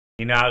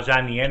I was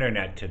on the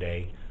internet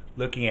today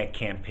looking at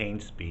campaign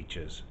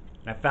speeches,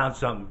 and I found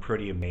something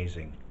pretty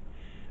amazing.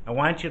 I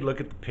want you to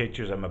look at the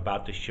pictures I'm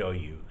about to show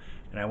you,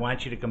 and I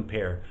want you to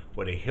compare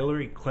what a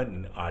Hillary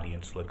Clinton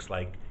audience looks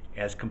like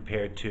as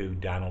compared to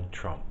Donald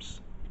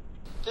Trump's.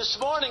 This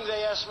morning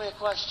they asked me a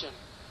question.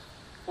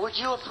 Would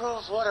you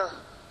approve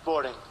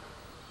waterboarding?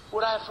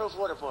 Would I approve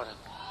waterboarding?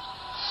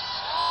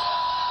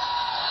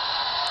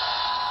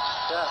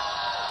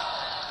 Yeah.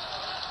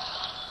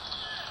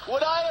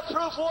 Would I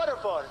approve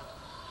waterboarding?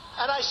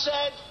 And I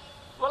said,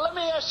 well, let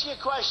me ask you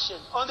a question.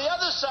 On the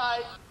other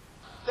side,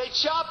 they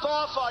chop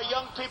off our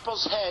young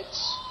people's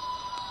heads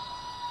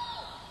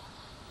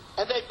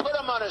and they put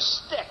them on a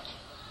stick.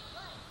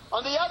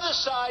 On the other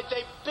side,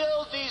 they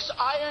build these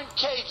iron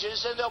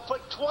cages and they'll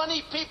put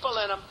 20 people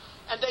in them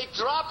and they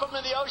drop them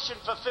in the ocean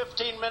for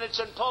 15 minutes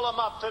and pull them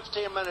up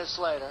 15 minutes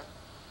later.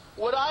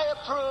 Would I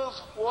approve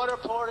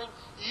waterboarding?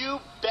 You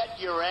bet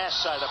your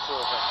ass I'd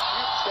approve it.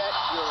 You bet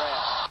your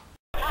ass.